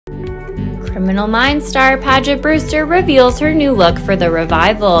Criminal Minds star Paget Brewster reveals her new look for the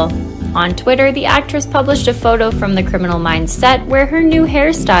revival. On Twitter, the actress published a photo from the Criminal Minds set where her new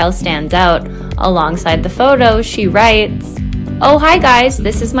hairstyle stands out. Alongside the photo, she writes, "Oh hi guys,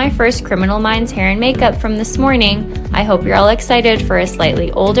 this is my first Criminal Minds hair and makeup from this morning. I hope you're all excited for a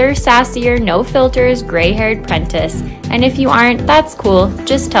slightly older, sassier, no filters, gray-haired Prentiss. And if you aren't, that's cool,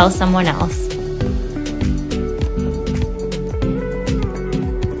 just tell someone else."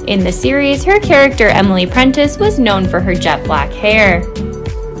 In the series, her character Emily Prentiss was known for her jet black hair.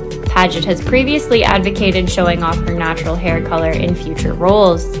 Paget has previously advocated showing off her natural hair color in future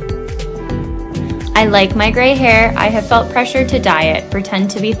roles. "I like my gray hair. I have felt pressure to dye it, pretend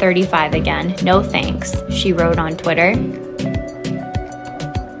to be 35 again. No thanks," she wrote on Twitter.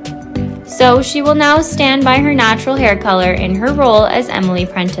 So she will now stand by her natural hair color in her role as Emily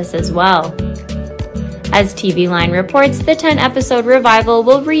Prentiss as well. As TV Line reports, the 10-episode revival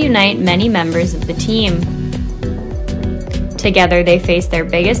will reunite many members of the team. Together, they face their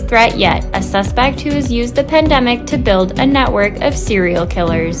biggest threat yet, a suspect who has used the pandemic to build a network of serial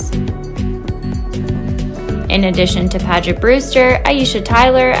killers. In addition to Paget Brewster, Aisha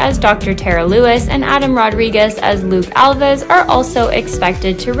Tyler as Dr. Tara Lewis and Adam Rodriguez as Luke Alves are also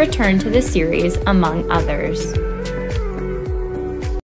expected to return to the series, among others.